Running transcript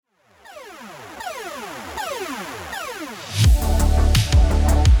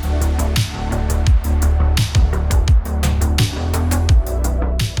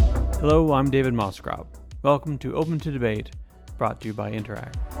Hello, I'm David Moscrop. Welcome to Open to Debate, brought to you by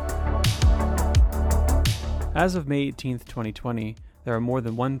Interact. As of May 18th, 2020, there are more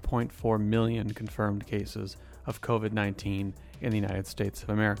than 1.4 million confirmed cases of COVID-19 in the United States of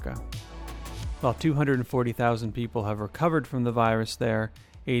America. While 240,000 people have recovered from the virus there,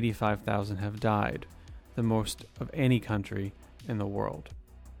 85,000 have died, the most of any country in the world.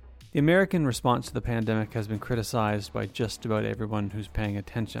 The American response to the pandemic has been criticized by just about everyone who's paying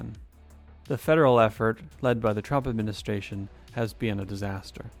attention. The federal effort, led by the Trump administration, has been a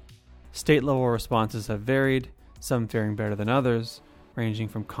disaster. State-level responses have varied, some faring better than others, ranging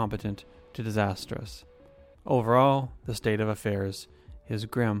from competent to disastrous. Overall, the state of affairs is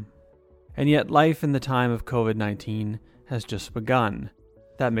grim. And yet life in the time of COVID-19 has just begun.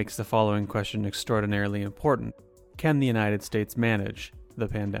 That makes the following question extraordinarily important. Can the United States manage the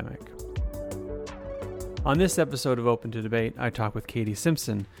pandemic? On this episode of Open to Debate, I talk with Katie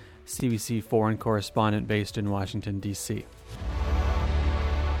Simpson, CBC foreign correspondent based in Washington, D.C.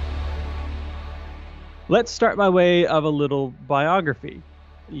 Let's start by way of a little biography.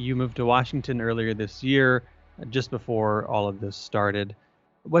 You moved to Washington earlier this year, just before all of this started.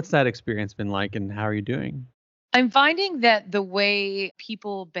 What's that experience been like, and how are you doing? I'm finding that the way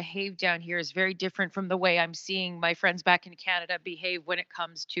people behave down here is very different from the way I'm seeing my friends back in Canada behave when it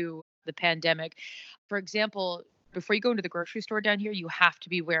comes to the pandemic. For example, before you go into the grocery store down here, you have to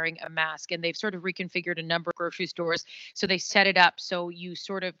be wearing a mask, and they've sort of reconfigured a number of grocery stores. So they set it up so you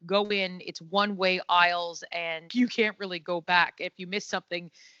sort of go in, it's one-way aisles, and you can't really go back. If you miss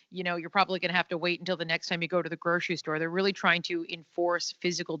something, you're probably going to have to wait until the next time you go to the grocery store. They're really trying to enforce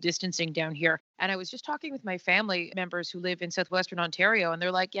physical distancing down here. And I was just talking with my family members who live in southwestern Ontario, and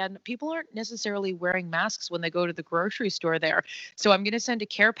they're like, yeah, people aren't necessarily wearing masks when they go to the grocery store there. So I'm going to send a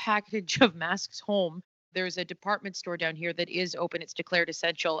care package of masks home. There's a department store down here that is open. It's declared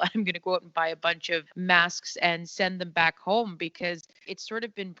essential. I'm going to go out and buy a bunch of masks and send them back home because it's sort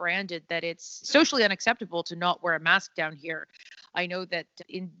of been branded that it's socially unacceptable to not wear a mask down here. I know that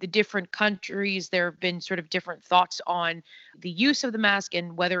in the different countries, there have been sort of different thoughts on the use of the mask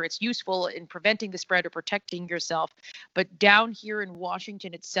and whether it's useful in preventing the spread or protecting yourself. But down here in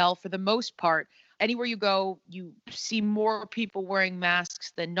Washington itself, for the most part, anywhere you go, you see more people wearing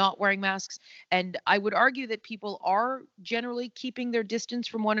masks than not wearing masks. And I would argue that people are generally keeping their distance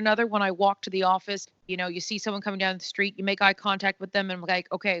from one another. When I walk to the office, you see someone coming down the street, you make eye contact with them, and I'm like,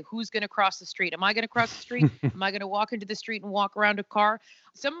 okay, who's going to cross the street? Am I going to cross the street? Am I going to walk into the street and walk around a car?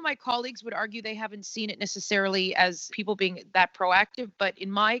 Some of my colleagues would argue they haven't seen it necessarily as people being that proactive. But in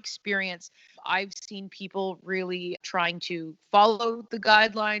my experience, I've seen people really trying to follow the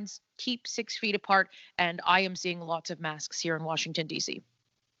guidelines, keep 6 feet apart, and I am seeing lots of masks here in Washington, D.C.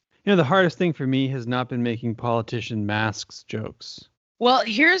 The hardest thing for me has not been making politician masks jokes. Well,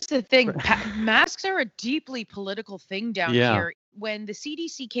 here's the thing. Masks are a deeply political thing down here. When the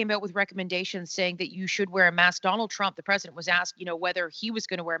CDC came out with recommendations saying that you should wear a mask, Donald Trump, the president, was asked, whether he was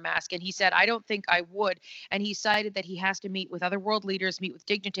going to wear a mask. And he said, I don't think I would. And he cited that he has to meet with other world leaders, meet with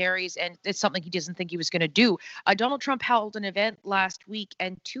dignitaries, and it's something he doesn't think he was going to do. Donald Trump held an event last week,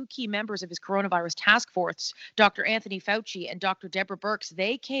 and two key members of his coronavirus task force, Dr. Anthony Fauci and Dr. Deborah Birx,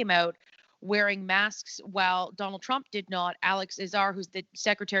 they came out wearing masks while Donald Trump did not. Alex Azar, who's the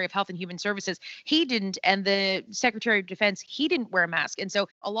Secretary of Health and Human Services, he didn't. And the Secretary of Defense, he didn't wear a mask. And so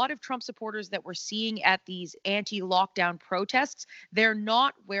a lot of Trump supporters that we're seeing at these anti-lockdown protests, they're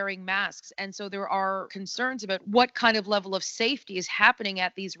not wearing masks. And so there are concerns about what kind of level of safety is happening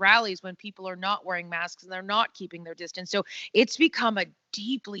at these rallies when people are not wearing masks and they're not keeping their distance. So it's become a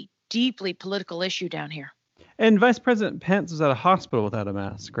deeply, deeply political issue down here. And Vice President Pence was at a hospital without a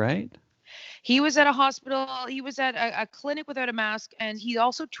mask, right? He was at a hospital, he was at a clinic without a mask, and he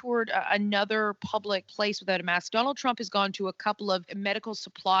also toured another public place without a mask. Donald Trump has gone to a couple of medical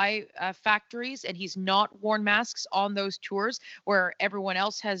supply factories, and he's not worn masks on those tours where everyone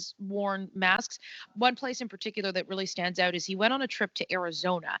else has worn masks. One place in particular that really stands out is he went on a trip to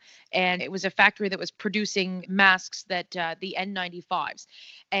Arizona, and it was a factory that was producing masks that the N95s.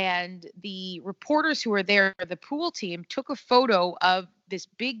 And the reporters who were there, the pool team, took a photo of this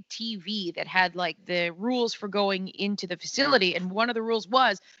big TV that had like the rules for going into the facility. And one of the rules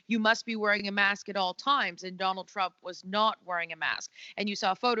was you must be wearing a mask at all times. And Donald Trump was not wearing a mask. And you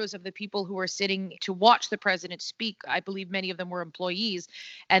saw photos of the people who were sitting to watch the president speak. I believe many of them were employees,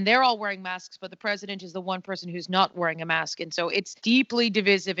 and they're all wearing masks, but the president is the one person who's not wearing a mask. And so it's deeply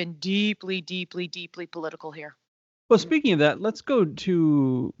divisive and deeply, deeply, deeply political here. Well, speaking of that, let's go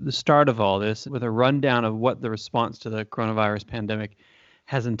to the start of all this with a rundown of what the response to the coronavirus pandemic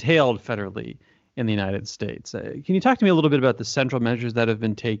has entailed federally. in the United States. Can you talk to me a little bit about the central measures that have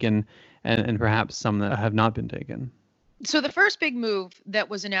been taken and perhaps some that have not been taken? So the first big move that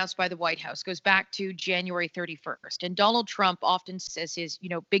was announced by the White House goes back to January 31st. And Donald Trump often says his,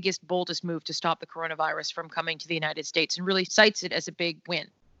 biggest, boldest move to stop the coronavirus from coming to the United States and really cites it as a big win.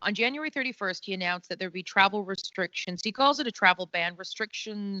 On January 31st, he announced that there'd be travel restrictions. He calls it a travel ban.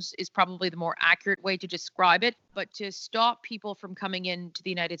 Restrictions is probably the more accurate way to describe it, but to stop people from coming into the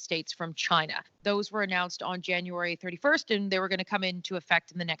United States from China. Those were announced on January 31st, and they were going to come into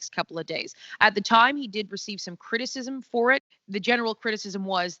effect in the next couple of days. At the time, he did receive some criticism for it. The general criticism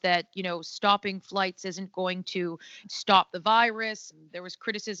was that, stopping flights isn't going to stop the virus. There was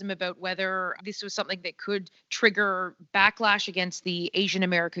criticism about whether this was something that could trigger backlash against the Asian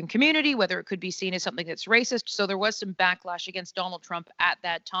American community, whether it could be seen as something that's racist. So there was some backlash against Donald Trump at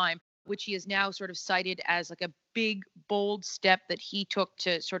that time, which he has now sort of cited as like a big, bold step that he took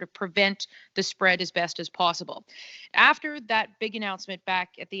to sort of prevent the spread as best as possible. After that big announcement back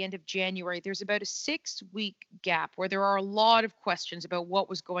at the end of January, there's about a 6-week gap where there are a lot of questions about what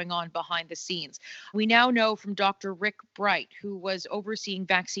was going on behind the scenes. We now know from Dr. Rick Bright, who was overseeing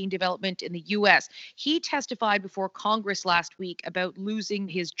vaccine development in the U.S., he testified before Congress last week about losing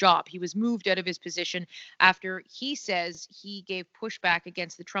his job. He was moved out of his position after he says he gave pushback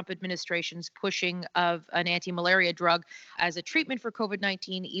against the Trump administration's pushing of an anti-malaria drug as a treatment for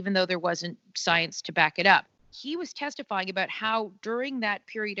COVID-19, even though there wasn't science to back it up. He was testifying about how during that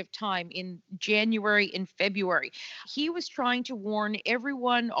period of time in January and February, he was trying to warn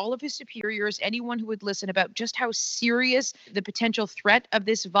everyone, all of his superiors, anyone who would listen, about just how serious the potential threat of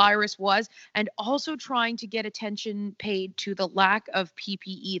this virus was, and also trying to get attention paid to the lack of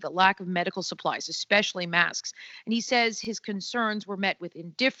PPE, the lack of medical supplies, especially masks. And he says his concerns were met with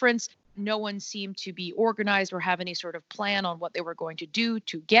indifference. No one seemed to be organized or have any sort of plan on what they were going to do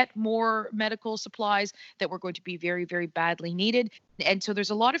to get more medical supplies that were going to be very, very badly needed. And so there's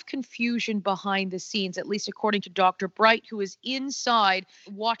a lot of confusion behind the scenes, at least according to Dr. Bright, who is inside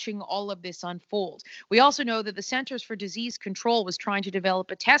watching all of this unfold. We also know that the Centers for Disease Control was trying to develop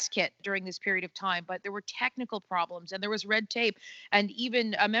a test kit during this period of time, but there were technical problems and there was red tape. And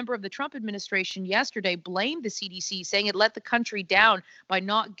even a member of the Trump administration yesterday blamed the CDC, saying it let the country down by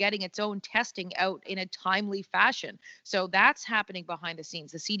not getting its own testing out in a timely fashion. So that's happening behind the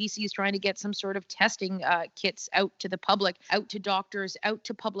scenes. The CDC is trying to get some sort of testing kits out to the public, out to doctors, out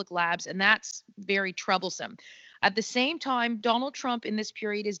to public labs, and that's very troublesome. At the same time, Donald Trump in this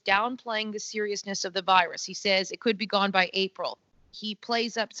period is downplaying the seriousness of the virus. He says it could be gone by April. He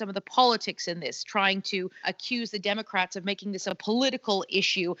plays up some of the politics in this, trying to accuse the Democrats of making this a political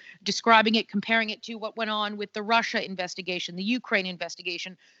issue, describing it, comparing it to what went on with the Russia investigation, the Ukraine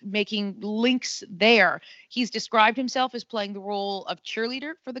investigation, making links there. He's described himself as playing the role of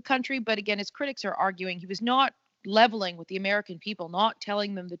cheerleader for the country, but again, his critics are arguing he was not leveling with the American people, not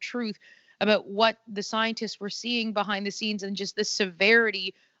telling them the truth about what the scientists were seeing behind the scenes and just the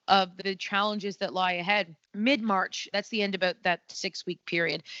severity of the challenges that lie ahead. Mid-March, that's the end about that 6-week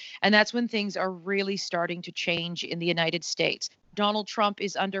period. And that's when things are really starting to change in the United States. Donald Trump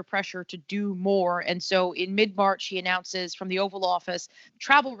is under pressure to do more. And so in mid-March, he announces from the Oval Office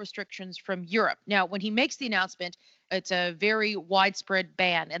travel restrictions from Europe. Now, when he makes the announcement, it's a very widespread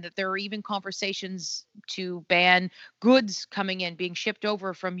ban, and that there are even conversations to ban goods coming in, being shipped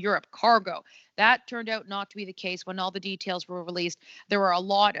over from Europe, cargo. That turned out not to be the case when all the details were released. There were a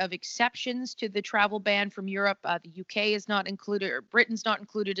lot of exceptions to the travel ban from Europe. The UK is not included, or Britain's not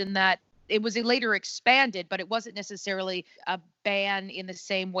included in that. It was later expanded, but it wasn't necessarily a ban in the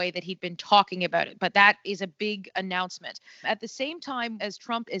same way that he'd been talking about it. But that is a big announcement. At the same time as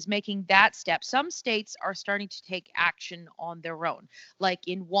Trump is making that step, some states are starting to take action on their own, like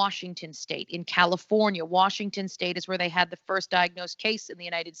in Washington state, in California. Washington state is where they had the first diagnosed case in the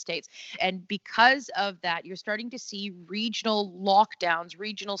United States. And because of that, you're starting to see regional lockdowns,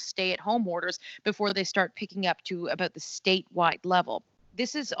 regional stay-at-home orders before they start picking up to about the statewide level.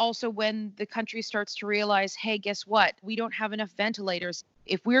 This is also when the country starts to realize, hey, guess what? We don't have enough ventilators.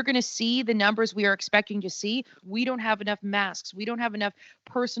 If we're going to see the numbers we are expecting to see, we don't have enough masks. We don't have enough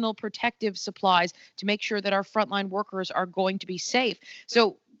personal protective supplies to make sure that our frontline workers are going to be safe.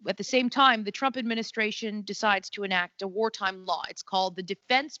 So at the same time, the Trump administration decides to enact a wartime law. It's called the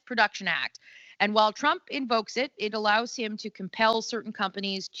Defense Production Act. And while Trump invokes it, it allows him to compel certain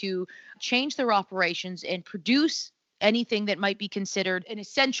companies to change their operations and produce anything that might be considered an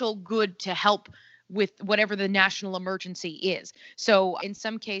essential good to help with whatever the national emergency is. So in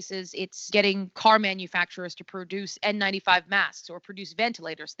some cases, it's getting car manufacturers to produce N95 masks or produce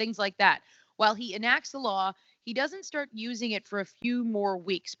ventilators, things like that. While he enacts the law, He doesn't start using it for a few more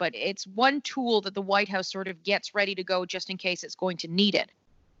weeks, but it's one tool that the White House sort of gets ready to go just in case it's going to need it.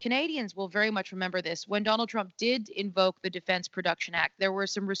 Canadians will very much remember this. When Donald Trump did invoke the Defense Production Act, there were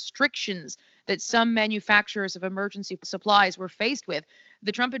some restrictions that some manufacturers of emergency supplies were faced with.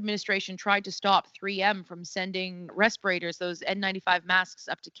 The Trump administration tried to stop 3M from sending respirators, those N95 masks,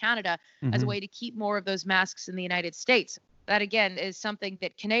 up to Canada as a way to keep more of those masks in the United States. That, again, is something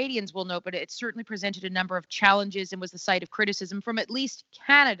that Canadians will know, but it certainly presented a number of challenges and was the site of criticism from at least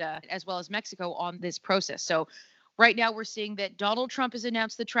Canada as well as Mexico on this process. So right now, we're seeing that Donald Trump has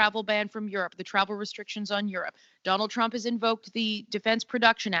announced the travel ban from Europe, the travel restrictions on Europe. Donald Trump has invoked the Defense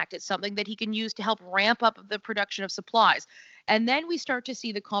Production Act. It's something that he can use to help ramp up the production of supplies. And then we start to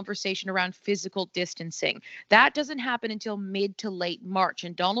see the conversation around physical distancing. That doesn't happen until mid to late March.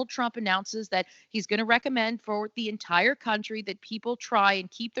 And Donald Trump announces that he's going to recommend for the entire country that people try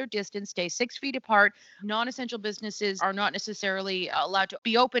and keep their distance, stay 6 feet apart. Non-essential businesses are not necessarily allowed to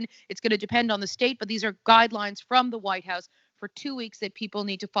be open. It's going to depend on the state, but these are guidelines from the White House for 2 weeks that people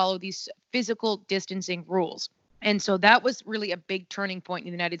need to follow these physical distancing rules. And so that was really a big turning point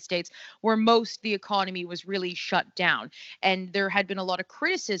in the United States where the economy was really shut down. And there had been a lot of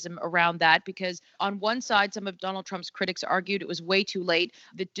criticism around that because on one side, some of Donald Trump's critics argued it was way too late.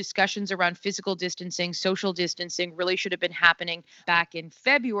 The discussions around physical distancing, social distancing really should have been happening back in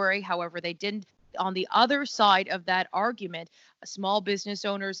February. However, they didn't. On the other side of that argument, small business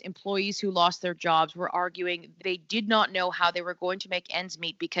owners, employees who lost their jobs were arguing they did not know how they were going to make ends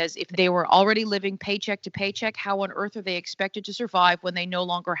meet because if they were already living paycheck to paycheck, how on earth are they expected to survive when they no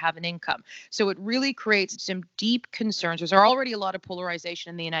longer have an income? So it really creates some deep concerns. There's already a lot of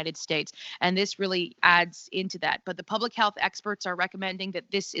polarization in the United States, and this really adds into that. But the public health experts are recommending that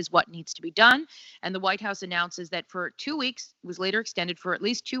this is what needs to be done. And the White House announces that for 2 weeks, was later extended for at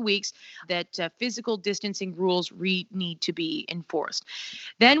least 2 weeks, that physical distancing rules need to be enforced.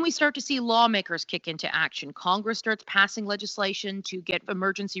 Then we start to see lawmakers kick into action. Congress starts passing legislation to get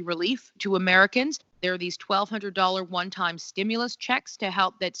emergency relief to Americans. There are these $1,200 one-time stimulus checks to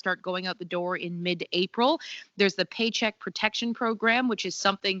help that start going out the door in mid-April. There's the Paycheck Protection Program, which is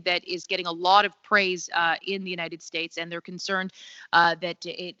something that is getting a lot of praise in the United States, and they're concerned that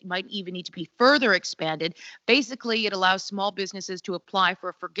it might even need to be further expanded. Basically, it allows small businesses to apply for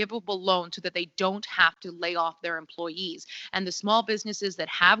a forgivable loan so that they don't have to lay off their employees. And the small businesses that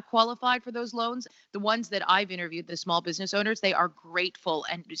have qualified for those loans, the ones that I've interviewed, the small business owners, they are grateful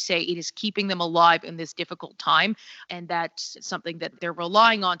and say it is keeping them alive in this difficult time. And that's something that they're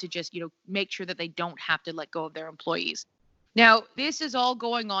relying on to just, make sure that they don't have to let go of their employees. Now, this is all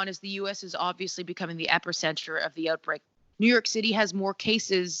going on as the U.S. is obviously becoming the epicenter of the outbreak. New York City has more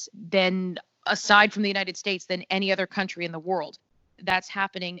cases aside from the United States, than any other country in the world. That's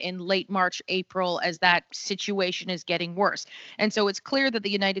happening in late March, April, as that situation is getting worse. And so it's clear that the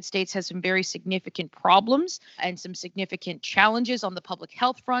United States has some very significant problems and some significant challenges on the public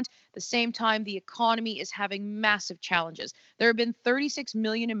health front. At the same time, the economy is having massive challenges. There have been 36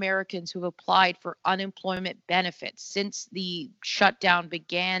 million Americans who have applied for unemployment benefits since the shutdown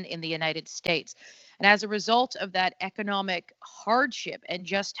began in the United States. And as a result of that economic hardship and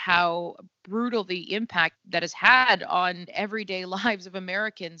just how brutal the impact that has had on everyday lives of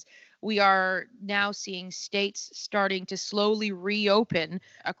Americans, we are now seeing states starting to slowly reopen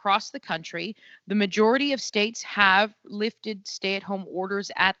across the country. The majority of states have lifted stay-at-home orders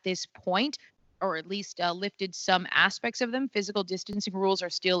at this point, or at least lifted some aspects of them. Physical distancing rules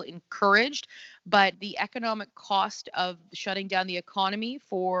are still encouraged, but the economic cost of shutting down the economy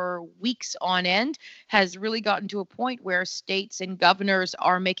for weeks on end has really gotten to a point where states and governors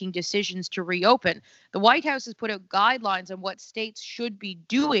are making decisions to reopen. The White House has put out guidelines on what states should be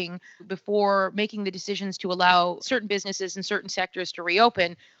doing before making the decisions to allow certain businesses and certain sectors to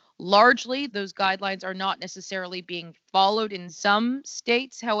reopen. Largely, those guidelines are not necessarily being followed in some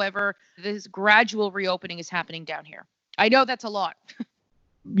states. However, this gradual reopening is happening down here. I know that's a lot.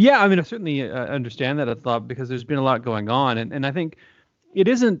 Yeah, I mean, I certainly understand that a lot because there's been a lot going on. And I think it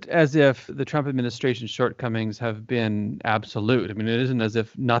isn't as if the Trump administration's shortcomings have been absolute. I mean, it isn't as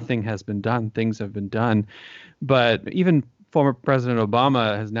if nothing has been done. Things have been done. But even former President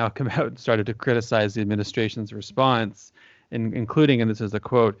Obama has now come out and started to criticize the administration's response, including, and this is a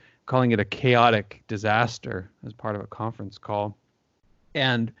quote, calling it a chaotic disaster as part of a conference call.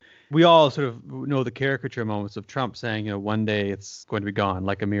 And we all sort of know the caricature moments of Trump saying, one day it's going to be gone,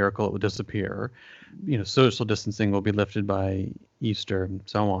 like a miracle, it will disappear. Social distancing will be lifted by Easter and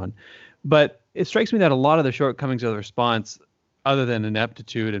so on. But it strikes me that a lot of the shortcomings of the response, other than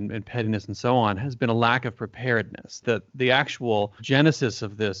ineptitude and pettiness and so on, has been a lack of preparedness. That the actual genesis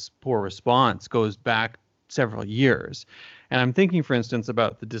of this poor response goes back several years. And I'm thinking, for instance,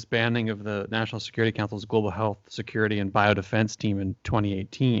 about the disbanding of the National Security Council's Global Health, Security, and Biodefense team in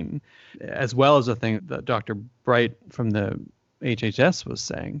 2018, as well as the thing that Dr. Bright from the HHS was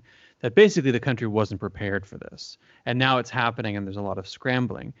saying, that basically the country wasn't prepared for this. And now it's happening and there's a lot of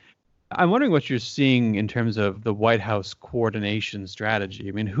scrambling. I'm wondering what you're seeing in terms of the White House coordination strategy.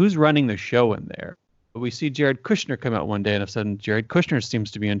 I mean, who's running the show in there? We see Jared Kushner come out one day and all of a sudden Jared Kushner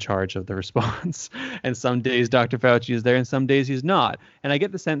seems to be in charge of the response. And some days Dr. Fauci is there and some days he's not. And I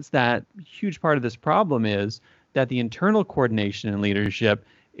get the sense that a huge part of this problem is that the internal coordination and leadership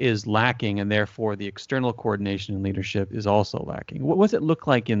is lacking, and therefore the external coordination and leadership is also lacking. What does it look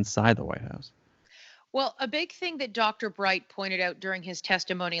like inside the White House? Well, a big thing that Dr. Bright pointed out during his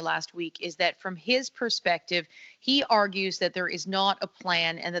testimony last week is that from his perspective, he argues that there is not a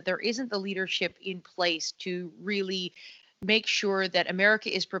plan and that there isn't the leadership in place to really make sure that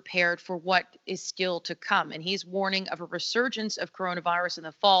America is prepared for what is still to come. And he's warning of a resurgence of coronavirus in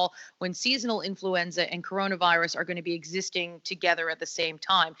the fall when seasonal influenza and coronavirus are going to be existing together at the same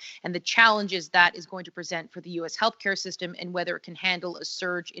time. And the challenges that is going to present for the U.S. healthcare system and whether it can handle a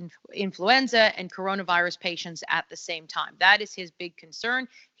surge in influenza and coronavirus patients at the same time. That is his big concern.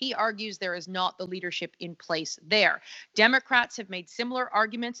 He argues there is not the leadership in place there. Democrats have made similar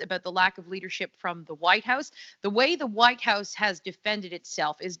arguments about the lack of leadership from the White House. The way the White House has defended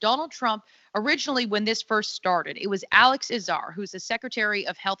itself is Donald Trump. Originally, when this first started, it was Alex Azar, who's the Secretary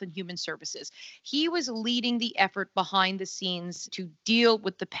of Health and Human Services. He was leading the effort behind the scenes to deal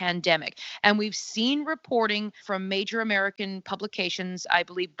with the pandemic. And we've seen reporting from major American publications, I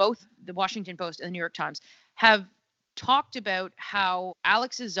believe both the Washington Post and the New York Times, have talked about how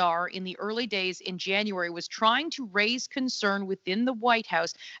Alex Azar in the early days in January was trying to raise concern within the White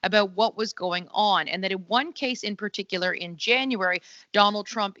House about what was going on. And that in one case in particular in January, Donald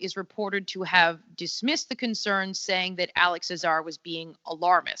Trump is reported to have dismissed the concerns, saying that Alex Azar was being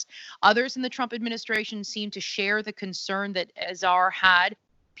alarmist. Others in the Trump administration seem to share the concern that Azar had.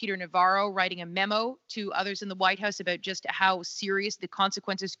 Peter Navarro writing a memo to others in the White House about just how serious the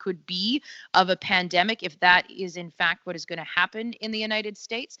consequences could be of a pandemic if that is in fact what is going to happen in the United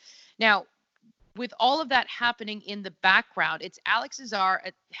States. Now, with all of that happening in the background, it's Alex Azar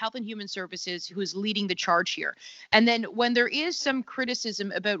at Health and Human Services who is leading the charge here. And then when there is some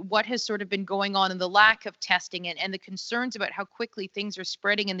criticism about what has sort of been going on and the lack of testing and the concerns about how quickly things are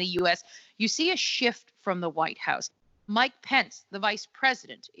spreading in the U.S., you see a shift from the White House. Mike Pence, the vice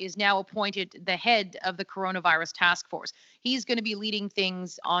president, is now appointed the head of the coronavirus task force. He's going to be leading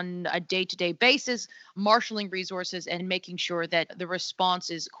things on a day-to-day basis, marshaling resources and making sure that the response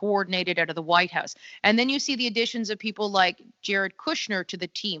is coordinated out of the White House. And then you see the additions of people like Jared Kushner to the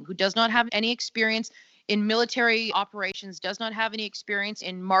team, who does not have any experience in military operations, does not have any experience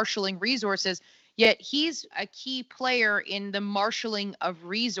in marshaling resources. Yet he's a key player in the marshaling of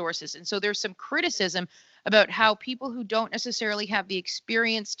resources. And so there's some criticism about how people who don't necessarily have the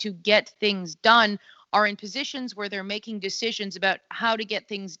experience to get things done are in positions where they're making decisions about how to get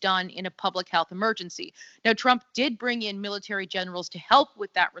things done in a public health emergency. Now, Trump did bring in military generals to help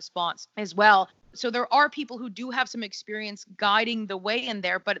with that response as well. So there are people who do have some experience guiding the way in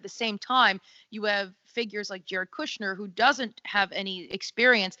there, but at the same time, you have figures like Jared Kushner, who doesn't have any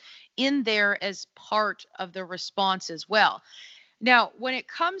experience in there as part of the response as well. Now, when it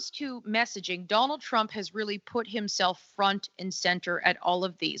comes to messaging, Donald Trump has really put himself front and center at all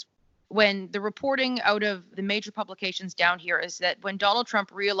of these. When the reporting out of the major publications down here is that when Donald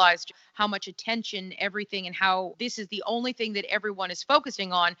Trump realized how much attention everything and how this is the only thing that everyone is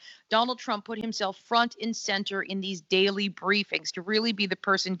focusing on, Donald Trump put himself front and center in these daily briefings to really be the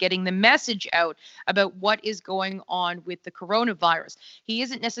person getting the message out about what is going on with the coronavirus. He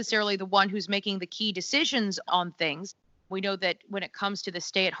isn't necessarily the one who's making the key decisions on things. We know that when it comes to the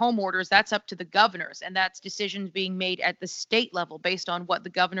stay-at-home orders, that's up to the governors, and that's decisions being made at the state level based on what the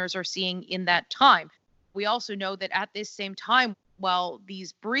governors are seeing in that time. We also know that at this same time, while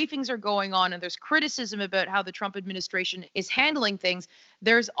these briefings are going on and there's criticism about how the Trump administration is handling things,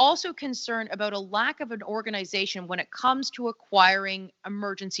 there's also concern about a lack of an organization when it comes to acquiring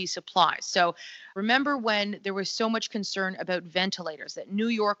emergency supplies. So remember when there was so much concern about ventilators, that New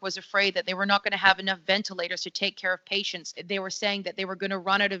York was afraid that they were not going to have enough ventilators to take care of patients. They were saying that they were going to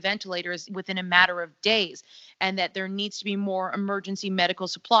run out of ventilators within a matter of days, and that there needs to be more emergency medical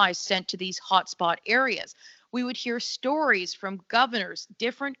supplies sent to these hotspot areas. We would hear stories from governors,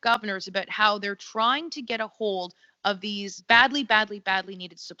 different governors, about how they're trying to get a hold of these badly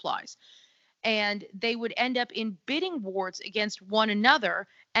needed supplies. and they would end up in bidding wars against one another.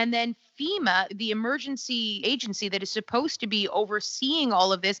 And then FEMA, the emergency agency that is supposed to be overseeing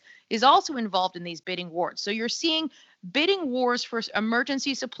all of this, is also involved in these bidding wars. So you're seeing bidding wars for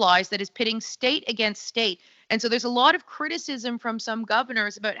emergency supplies that is pitting state against state. And so there's a lot of criticism from some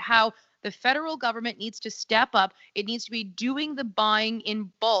governors about how the federal government needs to step up. It needs to be doing the buying in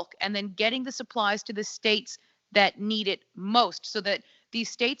bulk and then getting the supplies to the states that need it most, so that these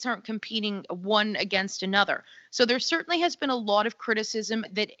states aren't competing one against another. So there certainly has been a lot of criticism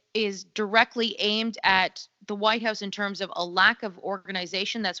that is directly aimed at the White House in terms of a lack of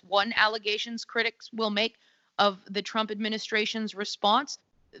organization. That's one allegations critics will make of the Trump administration's response,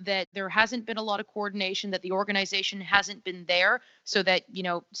 that there hasn't been a lot of coordination, that the organization hasn't been there, so that,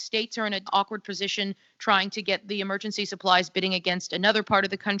 states are in an awkward position trying to get the emergency supplies bidding against another part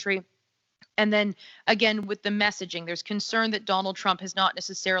of the country. And then again, with the messaging, there's concern that Donald Trump has not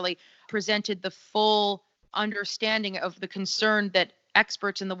necessarily presented the full understanding of the concern that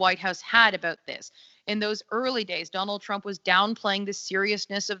experts in the White House had about this. In those early days, Donald Trump was downplaying the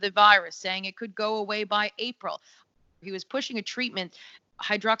seriousness of the virus, saying it could go away by April. He was pushing a treatment,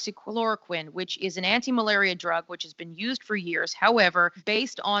 hydroxychloroquine, which is an anti-malaria drug which has been used for years. However,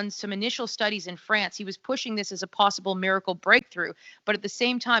 based on some initial studies in France, he was pushing this as a possible miracle breakthrough. But at the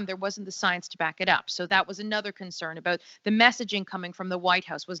same time, there wasn't the science to back it up. So that was another concern about the messaging coming from the White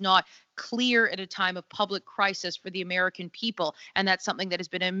House was not clear at a time of public crisis for the American people. And that's something that has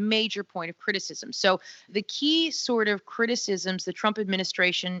been a major point of criticism. So the key sort of criticisms the Trump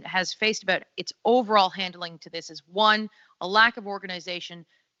administration has faced about its overall handling to this is, one, a lack of organization,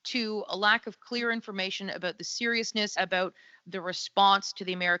 two, a lack of clear information about the seriousness, about the response to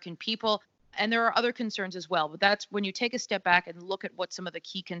the American people. And there are other concerns as well. But that's when you take a step back and look at what some of the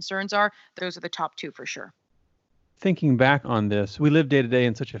key concerns are, those are the top two for sure. Thinking back on this, we live day to day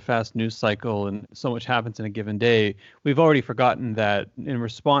in such a fast news cycle and so much happens in a given day. We've already forgotten that in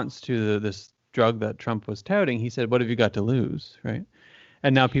response to this drug that Trump was touting, he said, "What have you got to lose?" Right?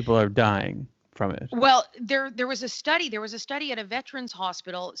 And now people are dying from it. Well, there was a study. There was a study at a veterans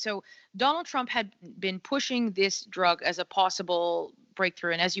hospital. So Donald Trump had been pushing this drug as a possible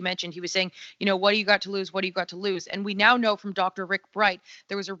breakthrough. And as you mentioned, he was saying, what do you got to lose? What do you got to lose? And we now know from Dr. Rick Bright,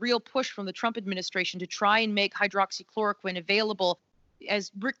 there was a real push from the Trump administration to try and make hydroxychloroquine available.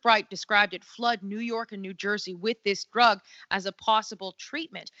 As Rick Bright described it, flood New York and New Jersey with this drug as a possible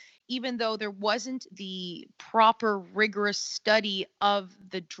treatment, even though there wasn't the proper rigorous study of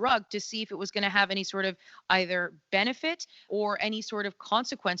the drug to see if it was going to have any sort of either benefit or any sort of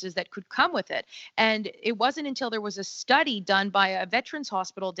consequences that could come with it. And it wasn't until there was a study done by a veterans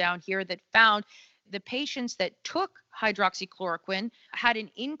hospital down here that found the patients that took hydroxychloroquine had an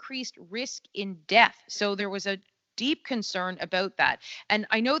increased risk in death. So there was a deep concern about that. And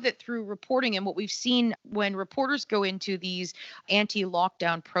I know that through reporting and what we've seen when reporters go into these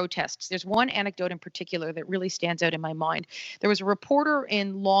anti-lockdown protests, there's one anecdote in particular that really stands out in my mind. There was a reporter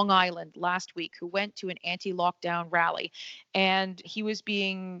in Long Island last week who went to an anti-lockdown rally, and he was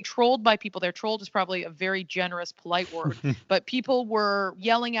being trolled by people there. Trolled is probably a very generous, polite word, but people were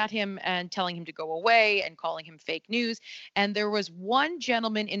yelling at him and telling him to go away and calling him fake news. And there was one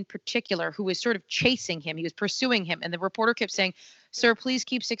gentleman in particular who was sort of chasing him. He was pursuing him. And the reporter kept saying, "Sir, please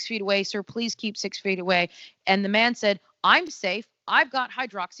keep 6 feet away. Sir, please keep 6 feet away." And the man said, "I'm safe. I've got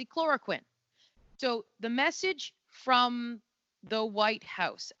hydroxychloroquine." So the message from the White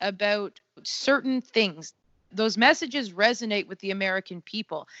House about certain things, those messages resonate with the American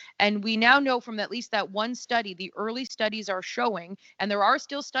people. And we now know from at least that one study, the early studies are showing, and there are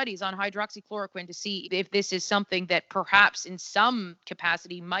still studies on hydroxychloroquine to see if this is something that perhaps in some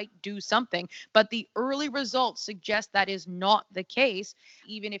capacity might do something. But the early results suggest that is not the case,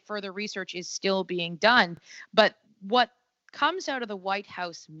 even if further research is still being done. But what comes out of the White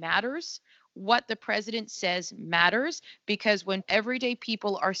House matters. What the president says matters, because when everyday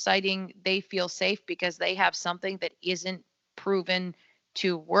people are citing they feel safe because they have something that isn't proven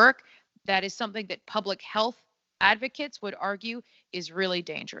to work, that is something that public health advocates would argue is really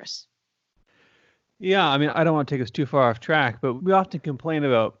dangerous. Yeah, I mean, I don't want to take us too far off track, but we often complain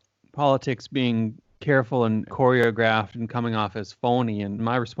about politics being careful and choreographed and coming off as phony. And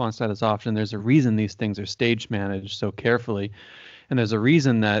my response to that is often there's a reason these things are stage managed so carefully. And there's a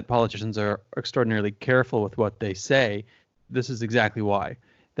reason that politicians are extraordinarily careful with what they say. This is exactly why.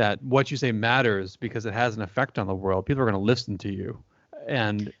 That what you say matters because it has an effect on the world. People are going to listen to you.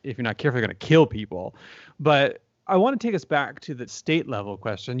 And if you're not careful, you're going to kill people. But I want to take us back to the state level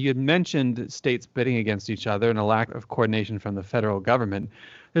question. You had mentioned states bidding against each other and a lack of coordination from the federal government.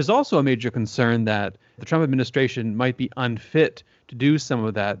 There's also a major concern that the Trump administration might be unfit to do some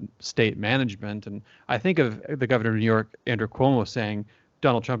of that state management. And I think of the governor of New York, Andrew Cuomo, saying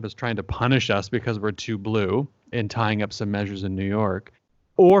Donald Trump is trying to punish us because we're too blue in tying up some measures in New York.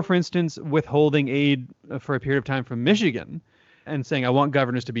 Or, for instance, withholding aid for a period of time from Michigan and saying, I want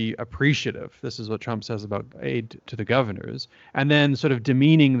governors to be appreciative. This is what Trump says about aid to the governors. And then sort of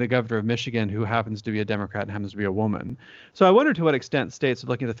demeaning the governor of Michigan, who happens to be a Democrat and happens to be a woman. So I wonder to what extent states are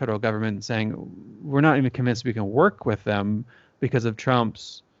looking at the federal government and saying, we're not even convinced we can work with them because of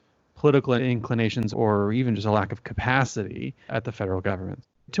Trump's political inclinations or even just a lack of capacity at the federal government.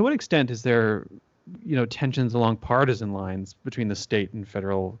 To what extent is there, tensions along partisan lines between the state and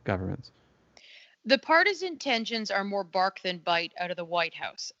federal governments? The partisan tensions are more bark than bite out of the White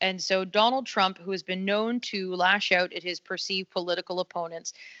House. And so Donald Trump, who has been known to lash out at his perceived political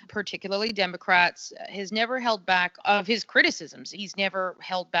opponents, particularly Democrats, has never held back of his criticisms. He's never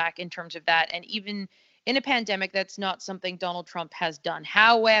held back in terms of that. And even in a pandemic, that's not something Donald Trump has done.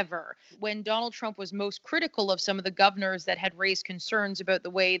 However, when Donald Trump was most critical of some of the governors that had raised concerns about the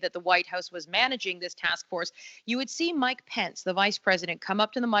way that the White House was managing this task force, you would see Mike Pence, the vice president, come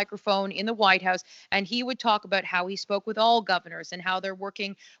up to the microphone in the White House, and he would talk about how he spoke with all governors and how they're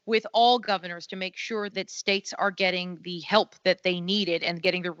working with all governors to make sure that states are getting the help that they needed and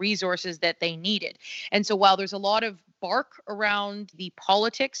getting the resources that they needed. And so while there's a lot of bark around the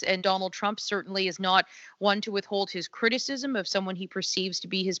politics, and Donald Trump certainly is not one to withhold his criticism of someone he perceives to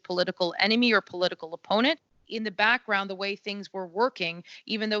be his political enemy or political opponent. In the background, the way things were working,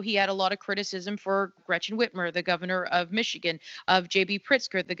 even though he had a lot of criticism for Gretchen Whitmer, the governor of Michigan, of J.B.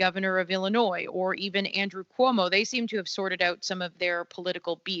 Pritzker, the governor of Illinois, or even Andrew Cuomo, they seem to have sorted out some of their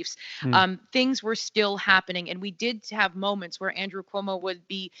political beefs. Things were still happening, and we did have moments where Andrew Cuomo would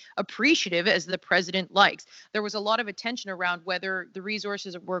be appreciative, as the president likes. There was a lot of attention around whether the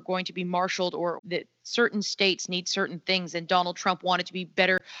resources were going to be marshaled or that certain states need certain things, and Donald Trump wanted to be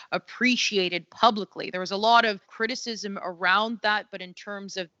better appreciated publicly. There was a lot of criticism around that, but in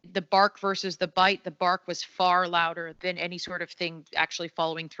terms of the bark versus the bite, the bark was far louder than any sort of thing actually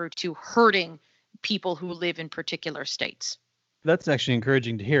following through to hurting people who live in particular states. That's actually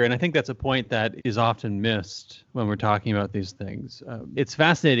encouraging to hear. And I think that's a point that is often missed when we're talking about these things. It's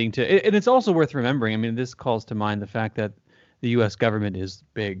fascinating and it's also worth remembering. I mean, this calls to mind the fact that the U.S. government is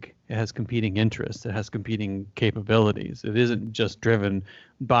big. It has competing interests. It has competing capabilities. It isn't just driven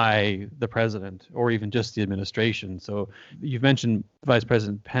by the president or even just the administration. So you've mentioned Vice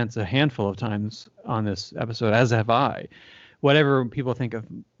President Pence a handful of times on this episode, as have I. Whatever people think of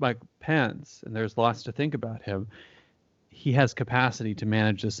Mike Pence, and there's lots to think about him, he has capacity to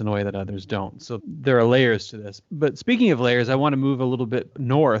manage this in a way that others don't. So there are layers to this. But speaking of layers, I want to move a little bit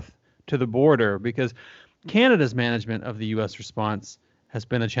north to the border, because Canada's management of the U.S. response has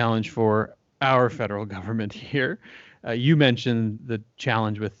been a challenge for our federal government here. You mentioned the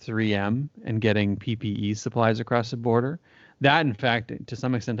challenge with 3M and getting PPE supplies across the border. That, in fact, to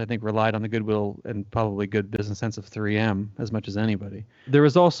some extent, I think relied on the goodwill and probably good business sense of 3M as much as anybody. There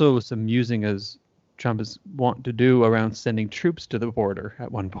was also some musing, as Trump is wont to do, around sending troops to the border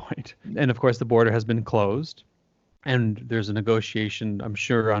at one point. And of course, the border has been closed. And there's a negotiation, I'm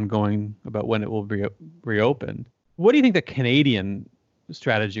sure, ongoing about when it will be reopened. What do you think the Canadian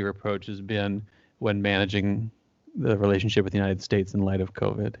strategy or approach has been when managing the relationship with the United States in light of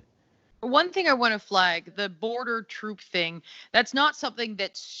COVID? One thing I want to flag, the border troop thing, that's not something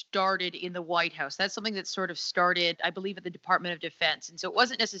that started in the White House. That's something that sort of started, I believe, at the Department of Defense. And so it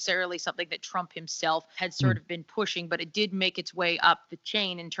wasn't necessarily something that Trump himself had sort of been pushing, but it did make its way up the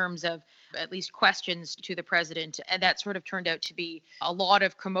chain in terms of at least questions to the president. And that sort of turned out to be a lot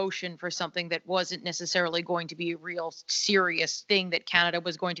of commotion for something that wasn't necessarily going to be a real serious thing that Canada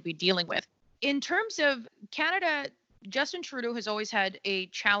was going to be dealing with. In terms of Canada, Justin Trudeau has always had a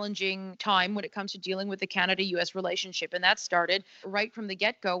challenging time when it comes to dealing with the Canada-U.S. relationship. And that started right from the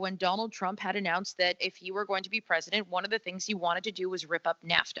get-go when Donald Trump had announced that if he were going to be president, one of the things he wanted to do was rip up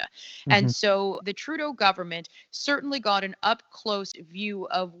NAFTA. And so the Trudeau government certainly got an up-close view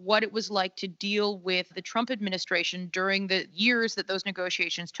of what it was like to deal with the Trump administration during the years that those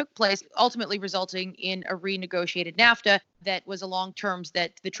negotiations took place, ultimately resulting in a renegotiated NAFTA that was along terms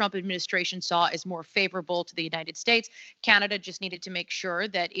that the Trump administration saw as more favorable to the United States. Canada just needed to make sure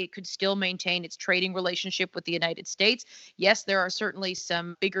that it could still maintain its trading relationship with the United States. Yes, there are certainly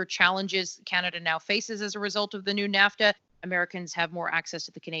some bigger challenges Canada now faces as a result of the new NAFTA. Americans have more access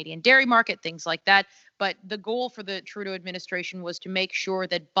to the Canadian dairy market, things like that. But the goal for the Trudeau administration was to make sure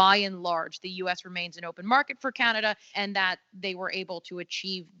that by and large, the US remains an open market for Canada and that they were able to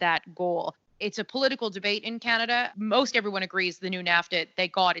achieve that goal. It's a political debate in Canada. Most everyone agrees the new NAFTA,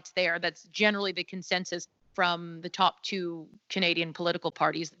 thank God it's there. That's generally the consensus from the top two Canadian political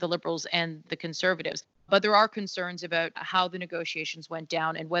parties, the Liberals and the Conservatives. But there are concerns about how the negotiations went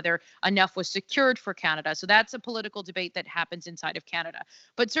down and whether enough was secured for Canada. So that's a political debate that happens inside of Canada.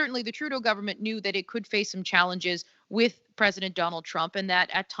 But certainly the Trudeau government knew that it could face some challenges with President Donald Trump and that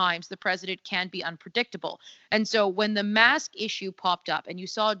at times the president can be unpredictable. And so when the mask issue popped up and you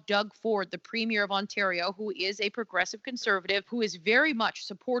saw Doug Ford, the Premier of Ontario, who is a progressive conservative, who is very much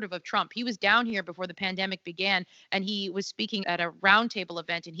supportive of Trump. He was down here before the pandemic began and he was speaking at a roundtable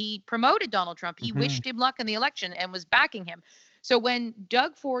event and he promoted Donald Trump. He wished him luck in the election and was backing him. So when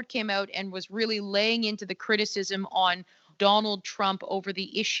Doug Ford came out and was really laying into the criticism on Donald Trump over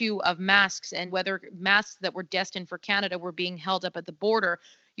the issue of masks and whether masks that were destined for Canada were being held up at the border,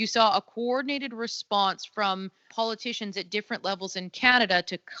 you saw a coordinated response from politicians at different levels in Canada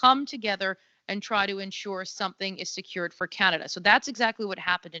to come together and try to ensure something is secured for Canada. So that's exactly what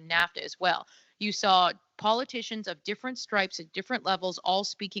happened in NAFTA as well. You saw politicians of different stripes at different levels all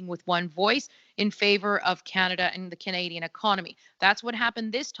speaking with one voice in favor of Canada and the Canadian economy. That's what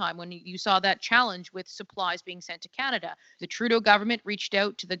happened this time when you saw that challenge with supplies being sent to Canada. The Trudeau government reached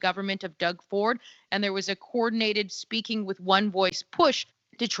out to the government of Doug Ford, and there was a coordinated speaking with one voice push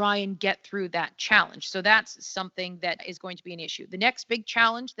to try and get through that challenge. So that's something that is going to be an issue. The next big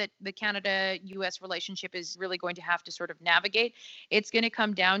challenge that the Canada-US relationship is really going to have to sort of navigate, it's going to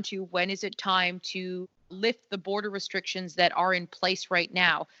come down to when is it time to lift the border restrictions that are in place right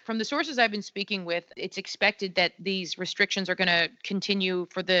now. From the sources I've been speaking with, it's expected that these restrictions are going to continue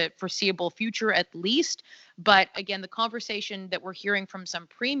for the foreseeable future at least. But again, the conversation that we're hearing from some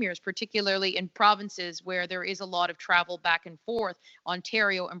premiers, particularly in provinces where there is a lot of travel back and forth,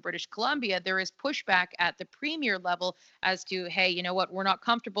 Ontario and British Columbia, there is pushback at the premier level as to, hey, you know what, we're not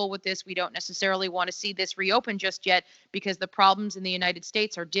comfortable with this. We don't necessarily want to see this reopen just yet because the problems in the United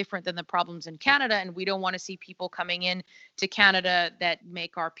States are different than the problems in Canada. And we don't want to see people coming in to Canada that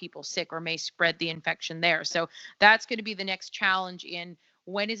make our people sick or may spread the infection there. So that's going to be the next challenge in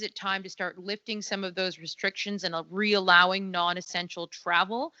when is it time to start lifting some of those restrictions and re-allowing non-essential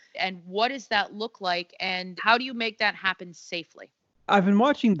travel? And what does that look like? And how do you make that happen safely? I've been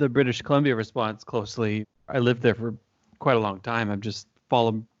watching the British Columbia response closely. I lived there for quite a long time. I've just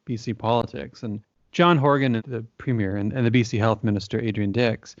followed BC politics. And John Horgan, the Premier, and the BC Health Minister, Adrian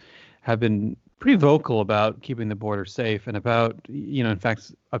Dix, have been pretty vocal about keeping the border safe and about, in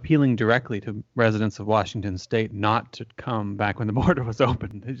fact, appealing directly to residents of Washington State not to come back when the border was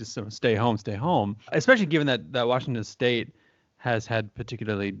open. They just sort of stay home, especially given that Washington State has had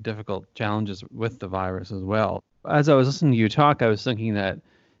particularly difficult challenges with the virus as well. As I was listening to you talk, I was thinking that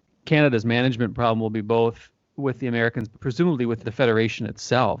Canada's management problem will be both with the Americans, presumably with the Federation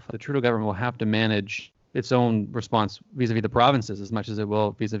itself. The Trudeau government will have to manage its own response vis-a-vis the provinces as much as it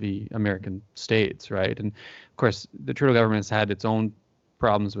will vis-a-vis American states, right? And of course, the Trudeau government has had its own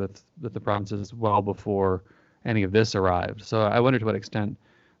problems with the provinces well before any of this arrived. So I wonder to what extent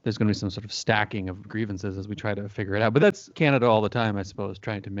there's going to be some sort of stacking of grievances as we try to figure it out. But that's Canada all the time, I suppose,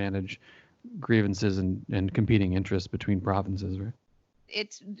 trying to manage grievances and competing interests between provinces, right?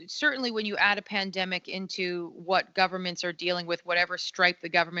 It's certainly when you add a pandemic into what governments are dealing with, whatever stripe the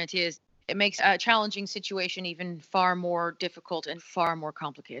government is, it makes a challenging situation even far more difficult and far more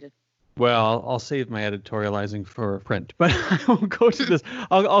complicated. Well, I'll save my editorializing for print, but I won't go to this.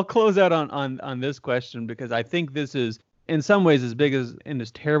 I'll close out on this question because I think this is in some ways as big as and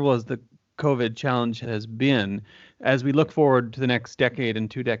as terrible as the COVID challenge has been. As we look forward to the next decade and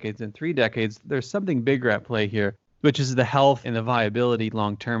 2 decades and 3 decades, there's something bigger at play here, which is the health and the viability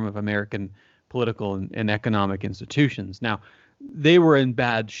long term of American political and economic institutions. Now, they were in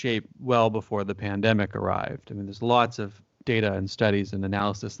bad shape well before the pandemic arrived. I mean, there's lots of data and studies and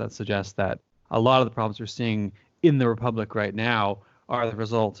analysis that suggests that a lot of the problems we're seeing in the Republic right now are the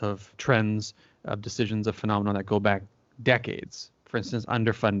result of trends, of decisions, of phenomena that go back decades. For instance,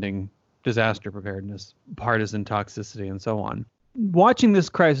 underfunding, disaster preparedness, partisan toxicity, and so on. Watching this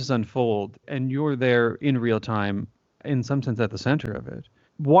crisis unfold, and you're there in real time, in some sense at the center of it,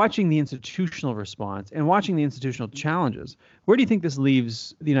 watching the institutional response and watching the institutional challenges, where do you think this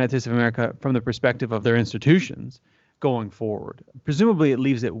leaves the United States of America from the perspective of their institutions going forward? Presumably it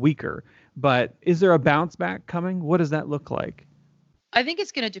leaves it weaker, but is there a bounce back coming? What does that look like? I think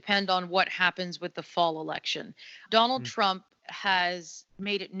it's going to depend on what happens with the fall election. Donald Trump has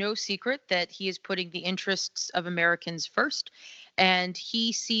made it no secret that he is putting the interests of Americans first. And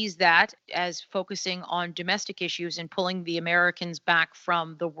he sees that as focusing on domestic issues and pulling the Americans back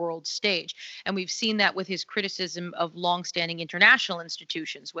from the world stage. And we've seen that with his criticism of longstanding international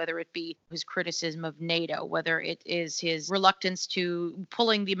institutions, whether it be his criticism of NATO, whether it is his reluctance to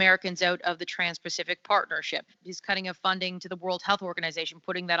pulling the Americans out of the Trans-Pacific Partnership, his cutting of funding to the World Health Organization,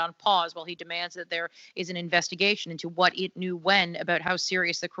 putting that on pause while he demands that there is an investigation into what it knew when about how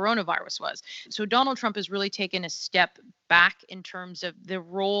serious the coronavirus was. So Donald Trump has really taken a step back in terms of the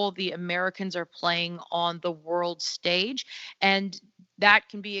role the Americans are playing on the world stage. And that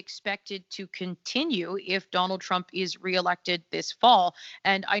can be expected to continue if Donald Trump is reelected this fall.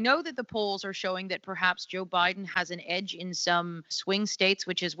 And I know that the polls are showing that perhaps Joe Biden has an edge in some swing states,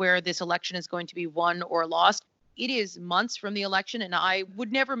 which is where this election is going to be won or lost. It is months from the election, and I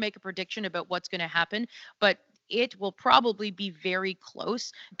would never make a prediction about what's going to happen, but it will probably be very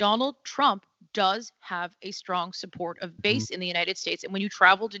close. Donald Trump does have a strong supportive base in the United States. And when you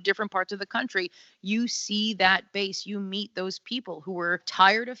travel to different parts of the country, you see that base. You meet those people who were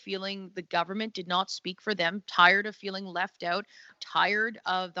tired of feeling the government did not speak for them, tired of feeling left out, tired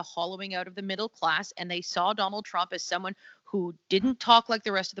of the hollowing out of the middle class. And they saw Donald Trump as someone who didn't talk like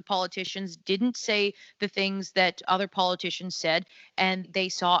the rest of the politicians, didn't say the things that other politicians said, and they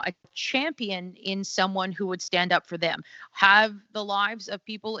saw a champion in someone who would stand up for them. Have the lives of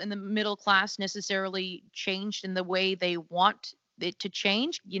people in the middle class necessarily changed in the way they want it to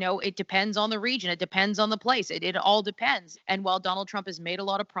change? You know, it depends on the region. It depends on the place. It all depends. And while Donald Trump has made a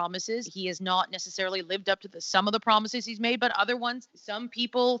lot of promises, he has not necessarily lived up to some of the promises he's made, but other ones, some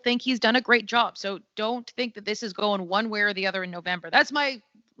people think he's done a great job. So don't think that this is going one way or the other in November. That's my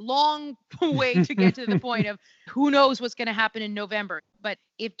long way to get to the point of who knows what's going to happen in November. But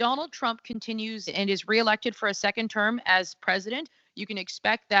if Donald Trump continues and is reelected for a second term as president, you can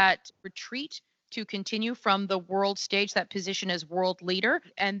expect that retreat to continue from the world stage, that position as world leader.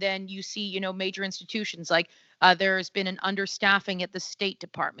 And then you see, major institutions like there's been an understaffing at the State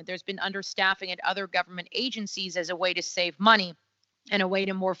Department. There's been understaffing at other government agencies as a way to save money. And a way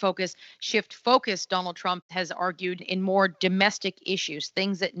to shift focus, Donald Trump has argued, in more domestic issues,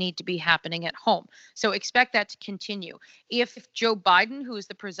 things that need to be happening at home. So expect that to continue. If Joe Biden, who is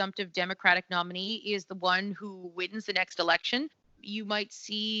the presumptive Democratic nominee, is the one who wins the next election, you might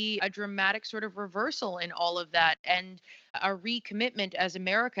see a dramatic sort of reversal in all of that and a recommitment as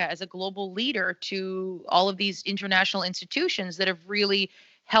America, as a global leader, to all of these international institutions that have really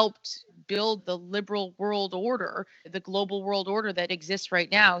helped build the liberal world order, the global world order that exists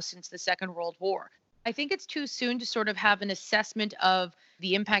right now since the Second World War. I think it's too soon to sort of have an assessment of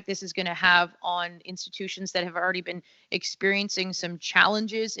the impact this is going to have on institutions that have already been experiencing some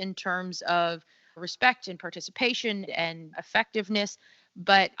challenges in terms of respect and participation and effectiveness.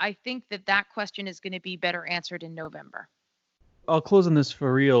 But I think that question is going to be better answered in November. I'll close on this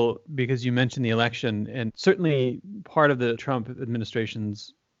for real because you mentioned the election, and certainly part of the Trump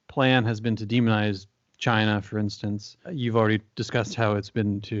administration's plan has been to demonize China, for instance. You've already discussed how it's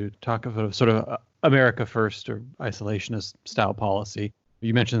been to talk of sort of America first or isolationist style policy.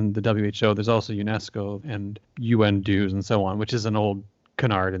 You mentioned the WHO. There's also UNESCO and UN dues and so on, which is an old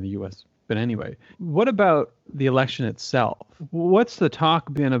canard in the U.S. But anyway, what about the election itself? What's the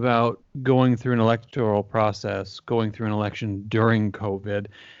talk been about going through an electoral process, going through an election during COVID?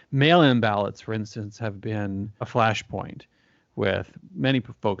 Mail-in ballots, for instance, have been a flashpoint, with many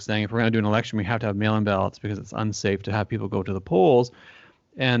folks saying if we're going to do an election, we have to have mail-in ballots because it's unsafe to have people go to the polls.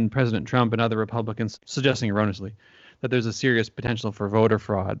 And President Trump and other Republicans suggesting erroneously that there's a serious potential for voter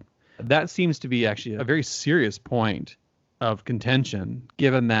fraud. That seems to be actually a very serious point of contention,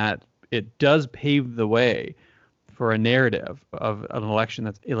 given that it does pave the way for a narrative of an election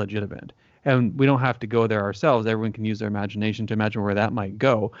that's illegitimate. And we don't have to go there ourselves. Everyone can use their imagination to imagine where that might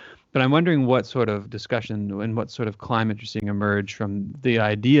go. But I'm wondering what sort of discussion and what sort of climate you're seeing emerge from the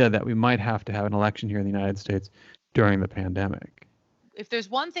idea that we might have to have an election here in the United States during the pandemic. If there's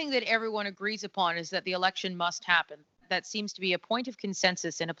one thing that everyone agrees upon is that the election must happen. That seems to be a point of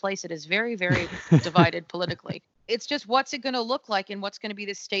consensus in a place that is very, very divided politically. It's just, what's it going to look like and what's going to be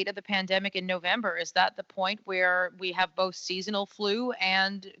the state of the pandemic in November? Is that the point where we have both seasonal flu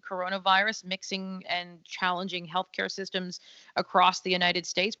and coronavirus mixing and challenging healthcare systems across the United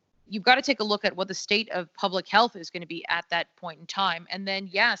States? You've got to take a look at what the state of public health is going to be at that point in time. And then,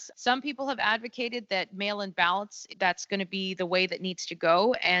 yes, some people have advocated that mail-in ballots, that's going to be the way that needs to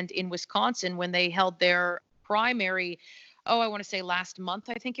go. And in Wisconsin, when they held their primary, I want to say last month,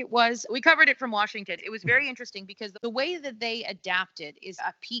 I think it was. We covered it from Washington. It was very interesting because the way that they adapted is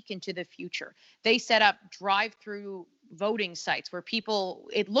a peek into the future. They set up drive-through voting sites where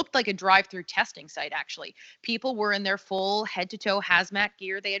it looked like a drive-through testing site, actually. People were in their full head-to-toe hazmat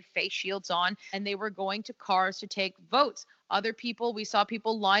gear. They had face shields on, and they were going to cars to take votes. Other people, we saw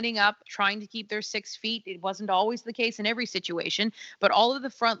people lining up, trying to keep their 6 feet. It wasn't always the case in every situation, but all of the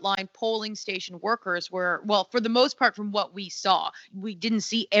frontline polling station workers were, well, for the most part, from what we saw, we didn't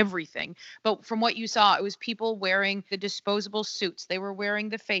see everything, but from what you saw, it was people wearing the disposable suits. They were wearing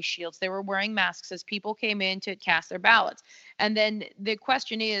the face shields. They were wearing masks as people came in to cast their ballots. And then the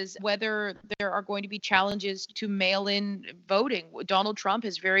question is whether there are going to be challenges to mail-in voting. Donald Trump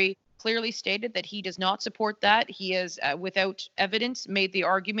has very clearly stated that he does not support that. He has, without evidence, made the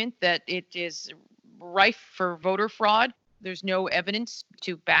argument that it is rife for voter fraud. There's no evidence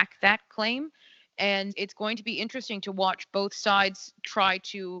to back that claim. And it's going to be interesting to watch both sides try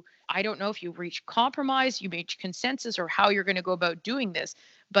to, I don't know if you reach compromise, you reach consensus, or how you're going to go about doing this.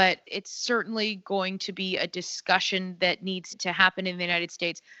 But it's certainly going to be a discussion that needs to happen in the United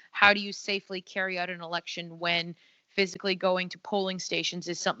States. How do you safely carry out an election when physically going to polling stations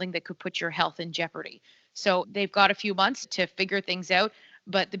is something that could put your health in jeopardy? So they've got a few months to figure things out.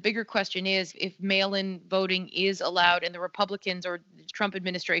 But the bigger question is, if mail-in voting is allowed and the Republicans or the Trump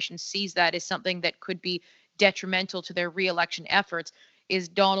administration sees that as something that could be detrimental to their re-election efforts, is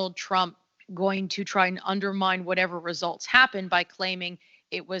Donald Trump going to try and undermine whatever results happen by claiming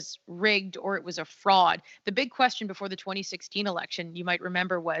it was rigged or it was a fraud? The big question before the 2016 election, you might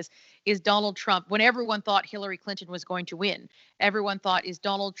remember, was, is Donald Trump, when everyone thought Hillary Clinton was going to win, everyone thought, is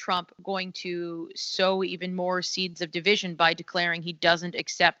Donald Trump going to sow even more seeds of division by declaring he doesn't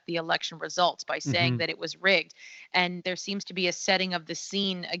accept the election results, by saying that it was rigged? And there seems to be a setting of the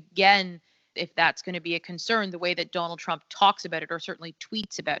scene again, if that's going to be a concern, the way that Donald Trump talks about it, or certainly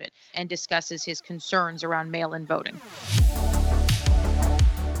tweets about it, and discusses his concerns around mail-in voting.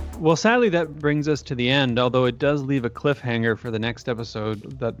 Well, sadly, that brings us to the end, although it does leave a cliffhanger for the next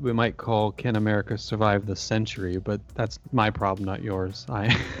episode that we might call Can America Survive the Century? But that's my problem, not yours.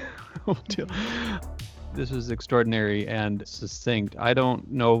 This was extraordinary and succinct. I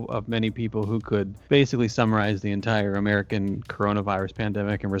don't know of many people who could basically summarize the entire American coronavirus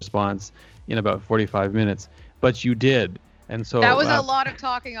pandemic and response in about 45 minutes, but you did. And so that was a lot of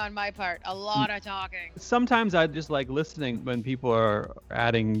talking on my part. A lot of talking. Sometimes I just like listening when people are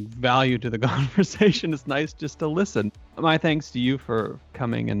adding value to the conversation. It's nice just to listen. My thanks to you for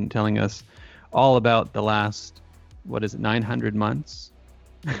coming and telling us all about the last, 900 months?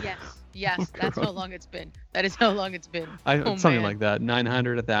 Yes, that's how long it's been. That is how long it's been. Something like that,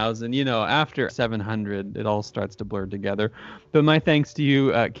 900, 1,000. After 700, it all starts to blur together. But my thanks to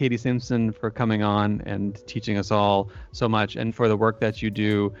you, Katie Simpson, for coming on and teaching us all so much, and for the work that you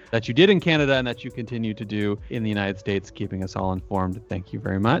do, that you did in Canada and that you continue to do in the United States, keeping us all informed. Thank you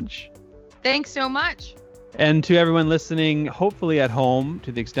very much. Thanks so much. And to everyone listening, hopefully at home,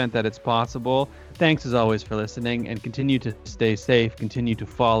 to the extent that it's possible, thanks as always for listening, and continue to stay safe, continue to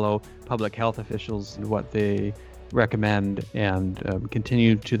follow public health officials and what they recommend, and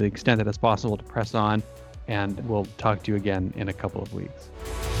continue to the extent that it's possible to press on. And we'll talk to you again in a couple of weeks.